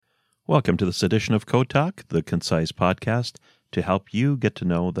Welcome to this edition of Code Talk, the concise podcast to help you get to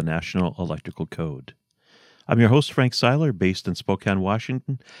know the National Electrical Code. I'm your host, Frank Seiler, based in Spokane,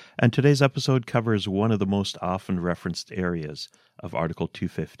 Washington, and today's episode covers one of the most often referenced areas of Article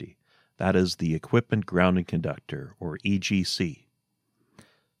 250. That is the Equipment Grounding Conductor, or EGC.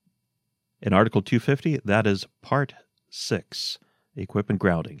 In Article 250, that is Part 6, Equipment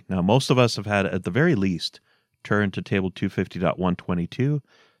Grounding. Now, most of us have had, at the very least, turn to Table 250.122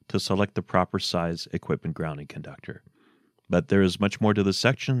 to select the proper size equipment grounding conductor. But there is much more to this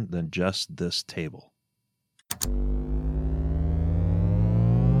section than just this table.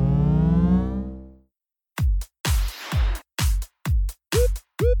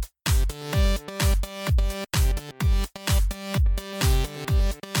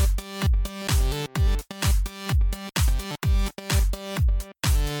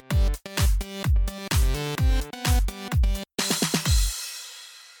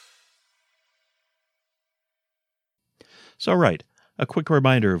 So, a quick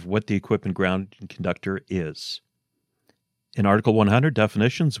reminder of what the equipment grounding conductor is. In Article 100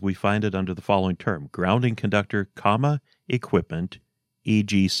 definitions, we find it under the following term: grounding conductor, equipment,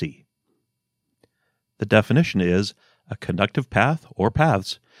 EGC. The definition is a conductive path or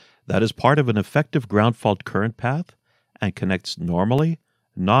paths that is part of an effective ground fault current path and connects normally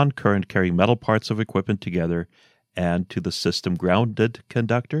non-current carrying metal parts of equipment together and to the system grounded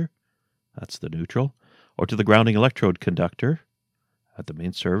conductor, that's the neutral, or to the grounding electrode conductor at the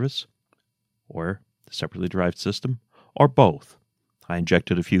main service, or the separately derived system, or both. I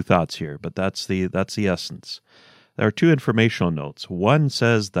injected a few thoughts here, but that's the essence. There are two informational notes. One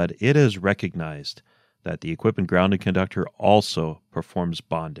says that it is recognized that the equipment grounding conductor also performs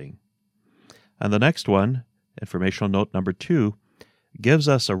bonding. And the next one, informational note number 2, gives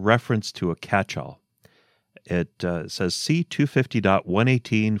us a reference to a catch-all. It says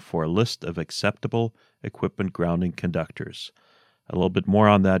C250.118 for a list of acceptable equipment grounding conductors. A little bit more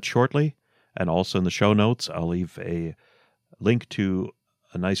on that shortly, and also in the show notes, I'll leave a link to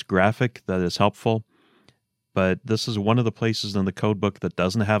a nice graphic that is helpful. But this is one of the places in the code book that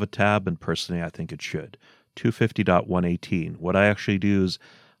doesn't have a tab, and personally I think it should. 250.118. What I actually do is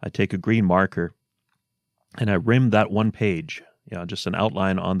I take a green marker and I rim that one page, just an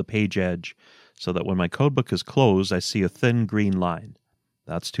outline on the page edge, so that when my code book is closed, I see a thin green line.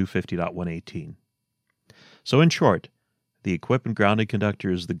 That's 250.118. So in short, the equipment grounding conductor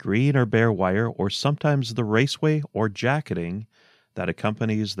is the green or bare wire, or sometimes the raceway or jacketing that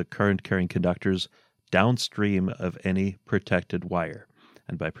accompanies the current carrying conductors downstream of any protected wire.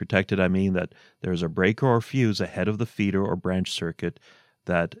 And by protected, I mean that there's a breaker or fuse ahead of the feeder or branch circuit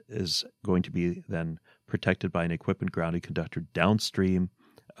that is going to be then protected by an equipment grounding conductor downstream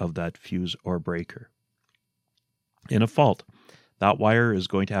of that fuse or breaker. In a fault, that wire is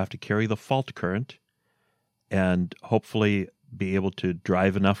going to have to carry the fault current and hopefully be able to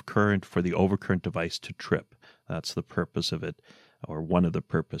drive enough current for the overcurrent device to trip. That's the purpose of it, or one of the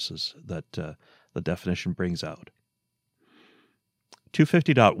purposes that the definition brings out.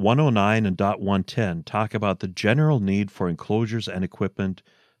 250.109 and .110 talk about the general need for enclosures and equipment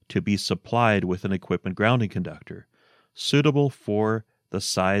to be supplied with an equipment grounding conductor, suitable for the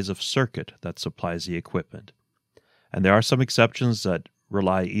size of circuit that supplies the equipment. And there are some exceptions that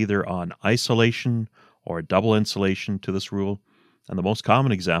rely either on isolation or double insulation to this rule, and the most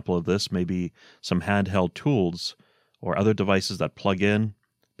common example of this may be some handheld tools or other devices that plug in,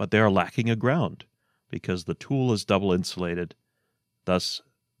 but they are lacking a ground because the tool is double insulated. Thus,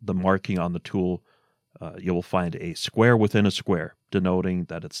 the marking on the tool, you will find a square within a square, denoting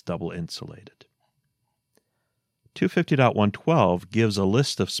that it's double insulated. 250.112 gives a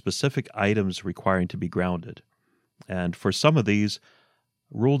list of specific items requiring to be grounded, and for some of these,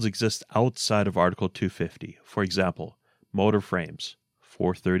 rules exist outside of Article 250. For example, motor frames,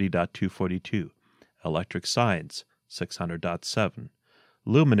 430.242, electric signs, 600.7,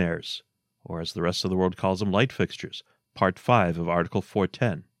 luminaires, or as the rest of the world calls them, light fixtures, Part 5 of Article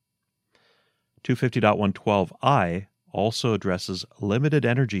 410. 250.112I also addresses limited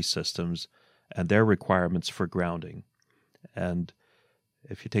energy systems and their requirements for grounding. And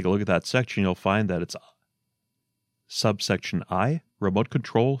if you take a look at that section, you'll find that it's subsection I, remote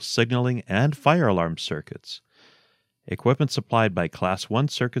control, signaling, and fire alarm circuits. Equipment supplied by Class 1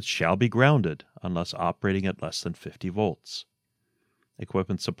 circuits shall be grounded unless operating at less than 50 volts.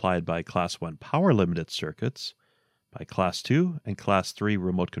 Equipment supplied by Class 1 power limited circuits, by Class 2 and Class 3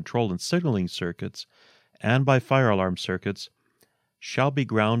 remote control and signaling circuits, and by fire alarm circuits shall be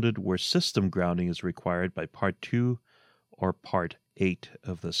grounded where system grounding is required by Part 2 or Part 8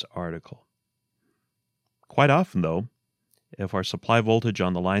 of this article. Quite often, though, If our supply voltage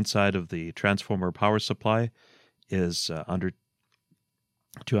on the line side of the transformer power supply is under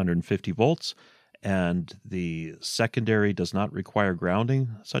 250 volts, and the secondary does not require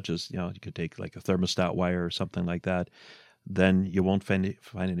grounding, such as, you could take like a thermostat wire or something like that, then you won't find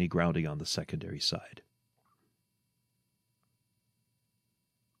any grounding on the secondary side.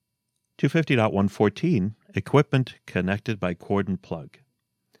 250.114, equipment connected by cord and plug.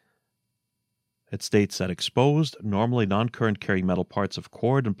 It states that exposed, normally non-current carrying metal parts of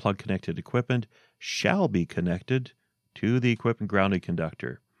cord and plug connected equipment shall be connected to the equipment grounding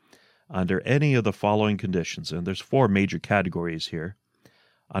conductor under any of the following conditions, and there's 4 major categories here,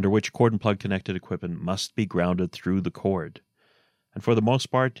 under which cord and plug connected equipment must be grounded through the cord. And for the most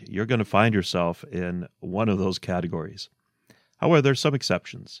part, you're going to find yourself in one of those categories. However, there's some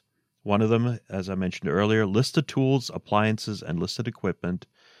exceptions. One of them, as I mentioned earlier, listed tools, appliances, and listed equipment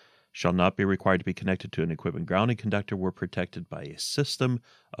shall not be required to be connected to an equipment grounding conductor were protected by a system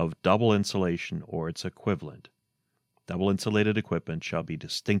of double insulation or its equivalent. Double insulated equipment shall be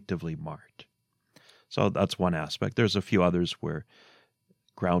distinctively marked. So that's one aspect. There's a few others where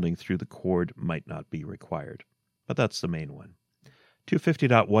grounding through the cord might not be required, but that's the main one.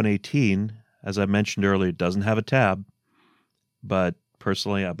 250.118, as I mentioned earlier, doesn't have a tab, but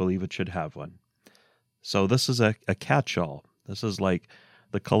personally I believe it should have one. So this is a catch-all. This is like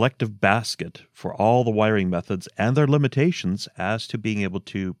the collective basket for all the wiring methods and their limitations as to being able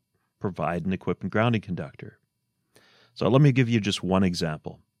to provide an equipment grounding conductor. So let me give you just one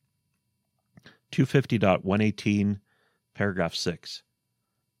example. 250.118, paragraph 6,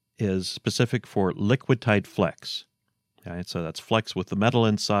 is specific for liquid-tight flex. Okay, so that's flex with the metal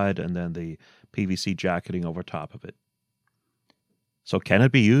inside and then the PVC jacketing over top of it. So can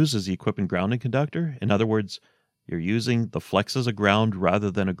it be used as the equipment grounding conductor? In other words, you're using the flex as a ground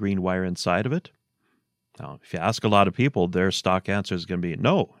rather than a green wire inside of it? Now, if you ask a lot of people, their stock answer is going to be,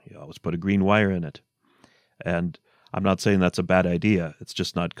 no, you always put a green wire in it. And I'm not saying that's a bad idea. It's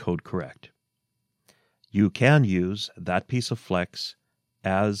just not code correct. You can use that piece of flex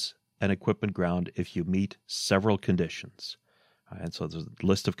as an equipment ground if you meet several conditions. And so the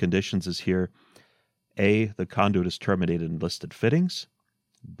list of conditions is here. A, the conduit is terminated in listed fittings.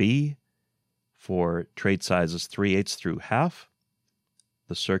 B, for trade sizes 3/8 through half,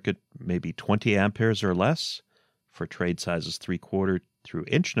 the circuit may be 20 amperes or less. For trade sizes 3/4 through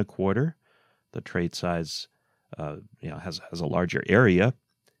 1.25 inch, the trade size has a larger area,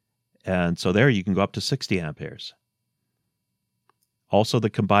 and so there you can go up to 60 amperes. Also, the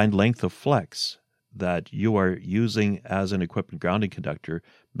combined length of flex that you are using as an equipment grounding conductor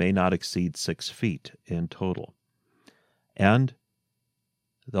may not exceed 6 feet in total. And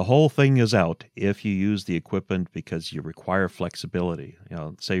the whole thing is out if you use the equipment because you require flexibility.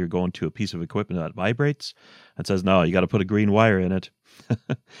 Say you're going to a piece of equipment that vibrates and says, no, you got to put a green wire in it.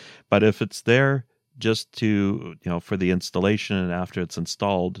 But if it's there just to, for the installation and after it's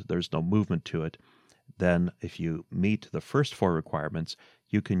installed, there's no movement to it, then if you meet the first 4 requirements,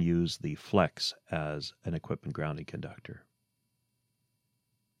 you can use the flex as an equipment grounding conductor.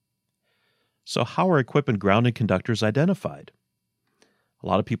 So how are equipment grounding conductors identified? A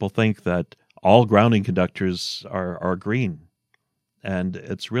lot of people think that all grounding conductors are green, and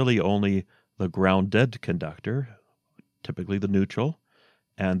it's really only the grounded conductor, typically the neutral,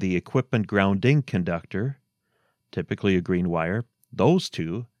 and the equipment grounding conductor, typically a green wire. Those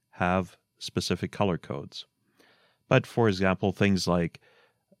two have specific color codes. But for example, things like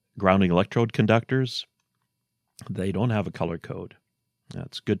grounding electrode conductors, they don't have a color code. Now,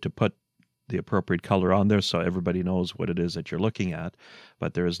 it's good to put the appropriate color on there so everybody knows what it is that you're looking at,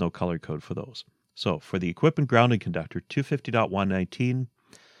 but there is no color code for those. So for the equipment grounding conductor, 250.119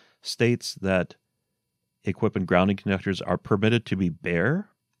 states that equipment grounding conductors are permitted to be bare,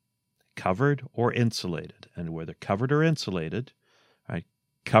 covered, or insulated. And where they're covered or insulated, right,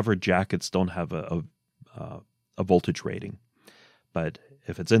 covered jackets don't have a voltage rating. But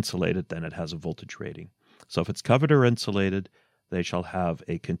if it's insulated, then it has a voltage rating. So if it's covered or insulated, they shall have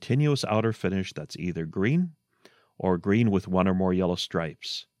a continuous outer finish that's either green or green with 1 or more yellow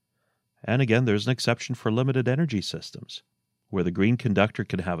stripes. And again, there's an exception for limited energy systems, where the green conductor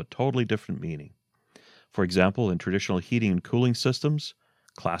can have a totally different meaning. For example, in traditional heating and cooling systems,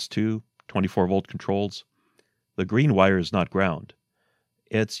 Class 2, 24-volt controls, the green wire is not ground.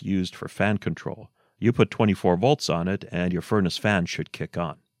 It's used for fan control. You put 24 volts on it, and your furnace fan should kick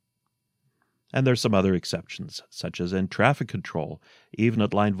on. And there's some other exceptions, such as in traffic control, even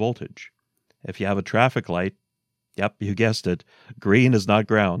at line voltage. If you have a traffic light, yep, you guessed it, green is not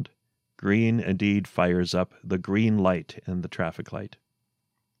ground. Green indeed fires up the green light in the traffic light.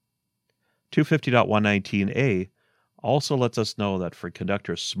 250.119a also lets us know that for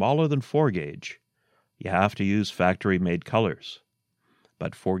conductors smaller than 4 gauge, you have to use factory-made colors.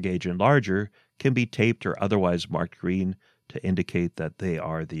 But 4 gauge and larger can be taped or otherwise marked green to indicate that they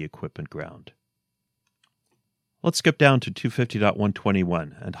are the equipment ground. Let's skip down to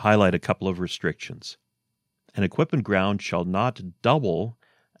 250.121 and highlight a couple of restrictions. An equipment ground shall not double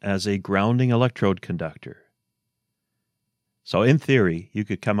as a grounding electrode conductor. So in theory, you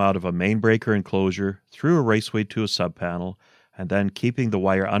could come out of a main breaker enclosure through a raceway to a subpanel, and then keeping the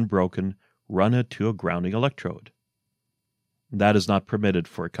wire unbroken, run it to a grounding electrode. That is not permitted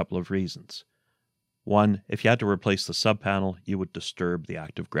for a couple of reasons. One, if you had to replace the subpanel, you would disturb the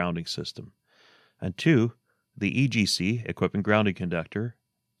active grounding system. And two, the EGC, equipment grounding conductor,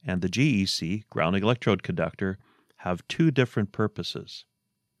 and the GEC, grounding electrode conductor, have two different purposes.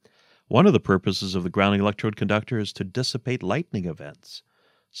 One of the purposes of the grounding electrode conductor is to dissipate lightning events.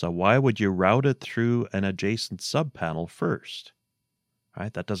 So why would you route it through an adjacent subpanel first?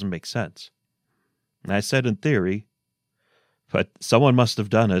 Right? That doesn't make sense. And I said in theory, but someone must have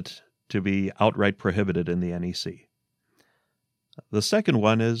done it to be outright prohibited in the NEC. The second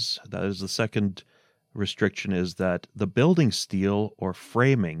one is, that is the second restriction, is that the building steel or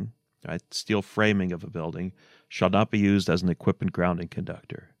framing, right, steel framing of a building, shall not be used as an equipment grounding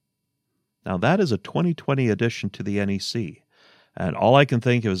conductor. Now that is a 2020 addition to the NEC, and all I can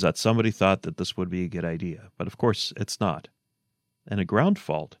think of is that somebody thought that this would be a good idea, but of course it's not. In a ground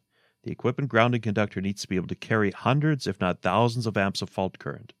fault, the equipment grounding conductor needs to be able to carry hundreds, if not thousands, of amps of fault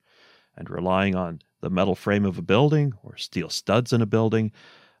current, and relying on the metal frame of a building or steel studs in a building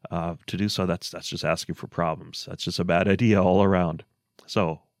to do so, that's just asking for problems. That's just a bad idea all around.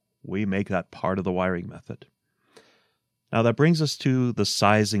 So we make that part of the wiring method. Now that brings us to the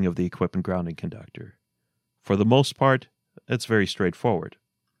sizing of the equipment grounding conductor. For the most part, it's very straightforward.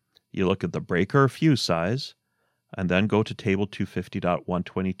 You look at the breaker or fuse size, and then go to table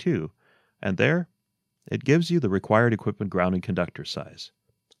 250.122, and there it gives you the required equipment grounding conductor size.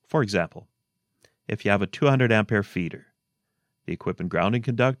 For example, if you have a 200 ampere feeder, the equipment grounding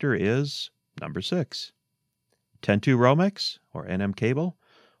conductor is number 6. 10-2 Romex, or NM cable,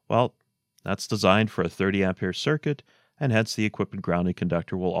 well, that's designed for a 30 ampere circuit, and hence the equipment grounding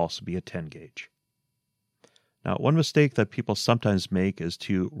conductor will also be a 10 gauge. Now, one mistake that people sometimes make is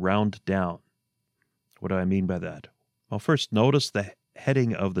to round down. What do I mean by that? Well, first, notice the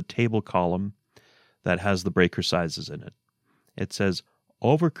heading of the table column that has the breaker sizes in it. It says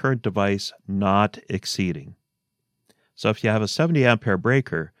overcurrent device not exceeding. So if you have a 70 ampere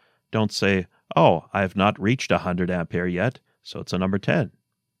breaker, don't say, oh, I have not reached 100 ampere yet, so it's a number 10.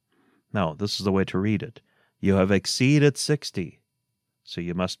 No, this is the way to read it. You have exceeded 60, so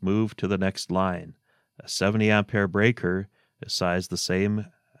you must move to the next line. A 70 ampere breaker is sized the same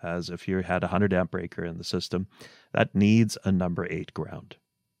as if you had a 100 amp breaker in the system. That needs a number 8 ground.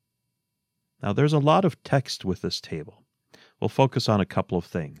 Now there's a lot of text with this table. We'll focus on a couple of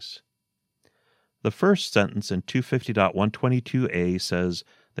things. The first sentence in 250.122a says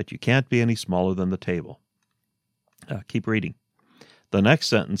that you can't be any smaller than the table. Keep reading. The next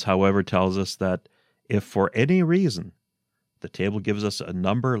sentence, however, tells us that if for any reason the table gives us a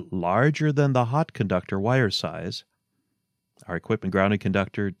number larger than the hot conductor wire size, our equipment grounding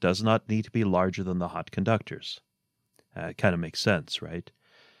conductor does not need to be larger than the hot conductors. It kind of makes sense, right?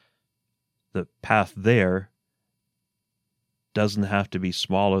 The path there doesn't have to be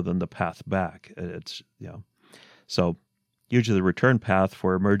smaller than the path back. So usually the return path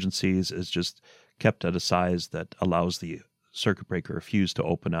for emergencies is just kept at a size that allows the circuit breaker or fuse to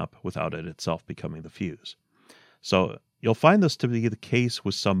open up without it itself becoming the fuse. So you'll find this to be the case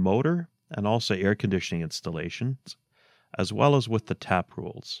with some motor and also air conditioning installations, as well as with the tap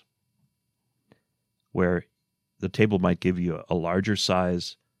rules, where the table might give you a larger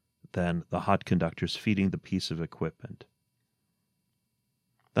size than the hot conductors feeding the piece of equipment.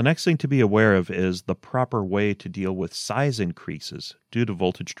 The next thing to be aware of is the proper way to deal with size increases due to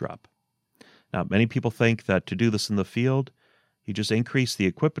voltage drop. Now, many people think that to do this in the field, you just increase the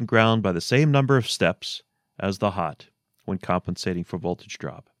equipment ground by the same number of steps as the hot when compensating for voltage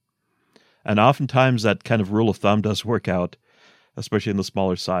drop. And oftentimes that kind of rule of thumb does work out, especially in the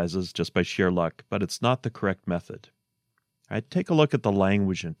smaller sizes, just by sheer luck, but it's not the correct method. All right, take a look at the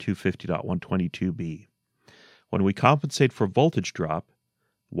language in 250.122b. When we compensate for voltage drop,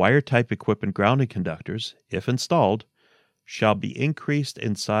 wire-type equipment grounding conductors, if installed, shall be increased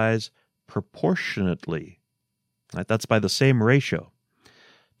in size proportionately. Right, that's by the same ratio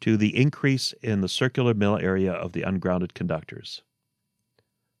to the increase in the circular mill area of the ungrounded conductors.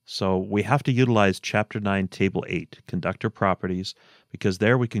 So we have to utilize Chapter 9, Table 8, Conductor Properties, because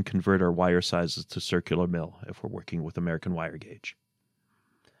there we can convert our wire sizes to circular mil if we're working with American wire gauge.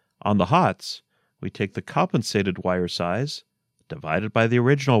 On the HOTS, we take the compensated wire size divided by the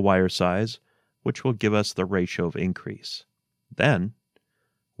original wire size, which will give us the ratio of increase. Then,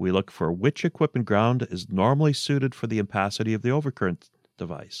 we look for which equipment ground is normally suited for the ampacity of the overcurrent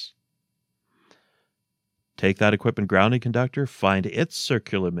device. Take that equipment grounding conductor, find its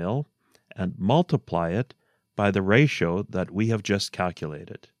circular mil, and multiply it by the ratio that we have just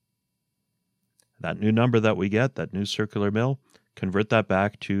calculated. That new number that we get, that new circular mil, convert that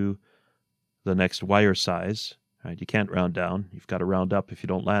back to the next wire size. Right? You can't round down. You've got to round up if you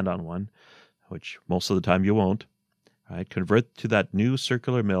don't land on one, which most of the time you won't. Right? Convert to that new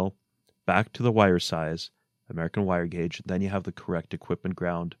circular mil back to the wire size, American wire gauge, and then you have the correct equipment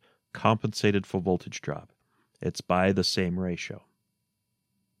ground compensated for voltage drop. It's by the same ratio.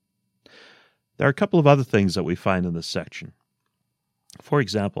 There are a couple of other things that we find in this section. For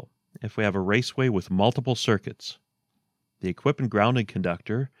example, if we have a raceway with multiple circuits, the equipment grounding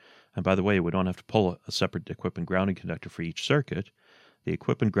conductor, and by the way, we don't have to pull a separate equipment grounding conductor for each circuit, the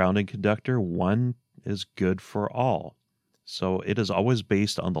equipment grounding conductor, one is good for all. So it is always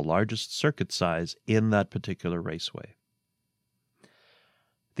based on the largest circuit size in that particular raceway.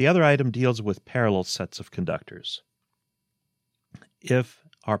 The other item deals with parallel sets of conductors. If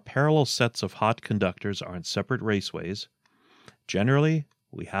our parallel sets of hot conductors are in separate raceways, generally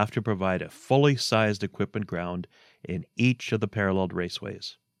we have to provide a fully sized equipment ground in each of the paralleled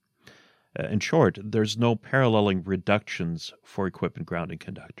raceways. In short, there's no paralleling reductions for equipment grounding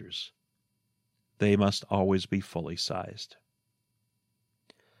conductors. They must always be fully sized.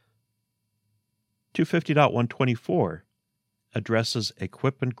 250.124 addresses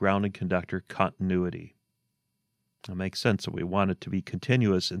equipment grounding conductor continuity. It makes sense that we want it to be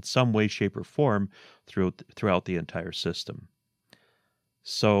continuous in some way, shape, or form throughout the entire system.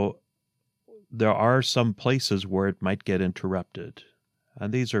 So there are some places where it might get interrupted.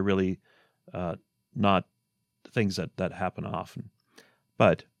 And these are really not things that happen often.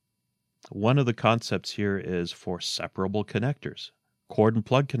 But one of the concepts here is for separable connectors, cord and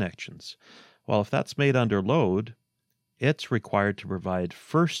plug connections. Well, if that's made under load, it's required to provide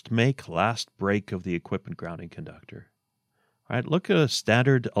first make, last break of the equipment grounding conductor. All right, look at a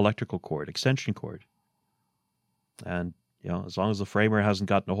standard electrical cord, extension cord. And as long as the framer hasn't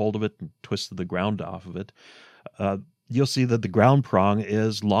gotten a hold of it and twisted the ground off of it, you'll see that the ground prong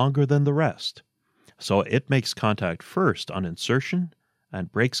is longer than the rest. So it makes contact first on insertion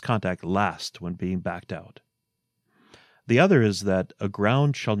and breaks contact last when being backed out. The other is that a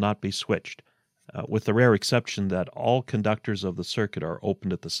ground shall not be switched, with the rare exception that all conductors of the circuit are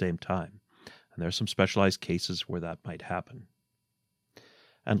opened at the same time. And there are some specialized cases where that might happen.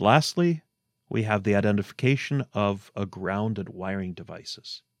 And lastly, we have the identification of a grounded wiring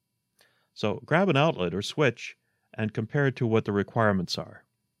devices. So grab an outlet or switch and compare it to what the requirements are.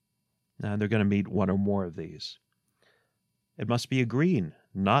 And they're going to meet one or more of these. It must be a green,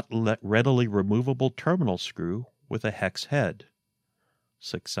 not readily removable terminal screw with a hex head,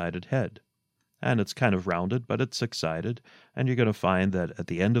 6-sided head. And it's kind of rounded, but it's 6-sided. And you're going to find that at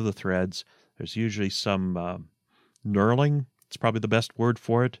the end of the threads, there's usually some knurling. It's probably the best word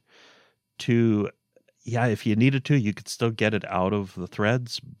for it. If you needed to, you could still get it out of the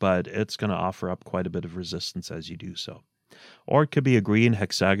threads, but it's going to offer up quite a bit of resistance as you do so. Or it could be a green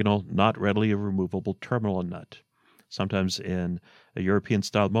hexagonal, not readily removable terminal nut. Sometimes in a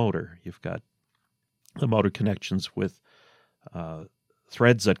European-style motor, you've got the motor connections with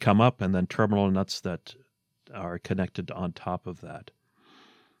threads that come up and then terminal nuts that are connected on top of that.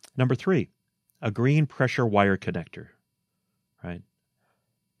 Number 3, a green pressure wire connector. Right?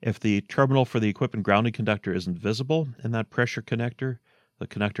 If the terminal for the equipment grounding conductor isn't visible in that pressure connector, the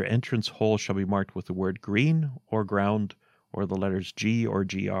connector entrance hole shall be marked with the word green or ground or the letters G or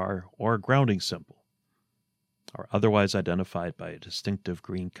GR or a grounding symbol, or otherwise identified by a distinctive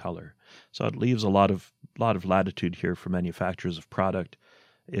green color. So it leaves a lot of latitude here for manufacturers of product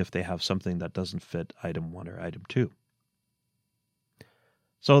if they have something that doesn't fit item 1 or item 2.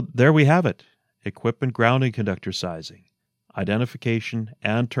 So there we have it, equipment grounding conductor sizing, identification,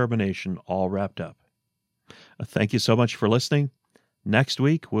 and termination all wrapped up. Thank you so much for listening. Next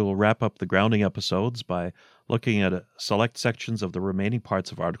week, we will wrap up the grounding episodes by looking at select sections of the remaining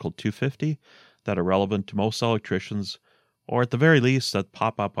parts of Article 250 that are relevant to most electricians, or at the very least, that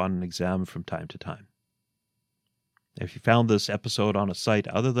pop up on an exam from time to time. If you found this episode on a site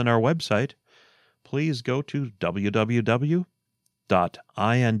other than our website, please go to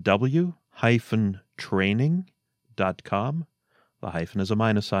www.inw-training.com, The hyphen is a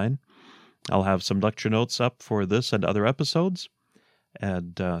minus sign. I'll have some lecture notes up for this and other episodes.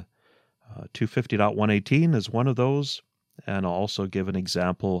 And 250.118 is one of those. And I'll also give an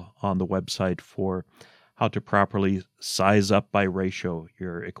example on the website for how to properly size up by ratio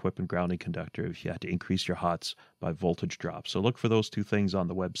your equipment grounding conductor if you had to increase your HOTS by voltage drop. So look for those two things on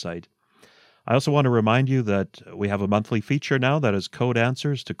the website. I also want to remind you that we have a monthly feature now that is code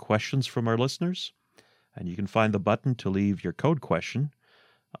answers to questions from our listeners. And you can find the button to leave your code question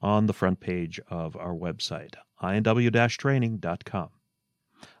on the front page of our website, inw-training.com.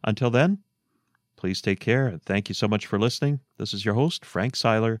 Until then, please take care, and thank you so much for listening. This is your host, Frank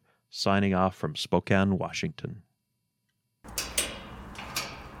Seiler, signing off from Spokane, Washington.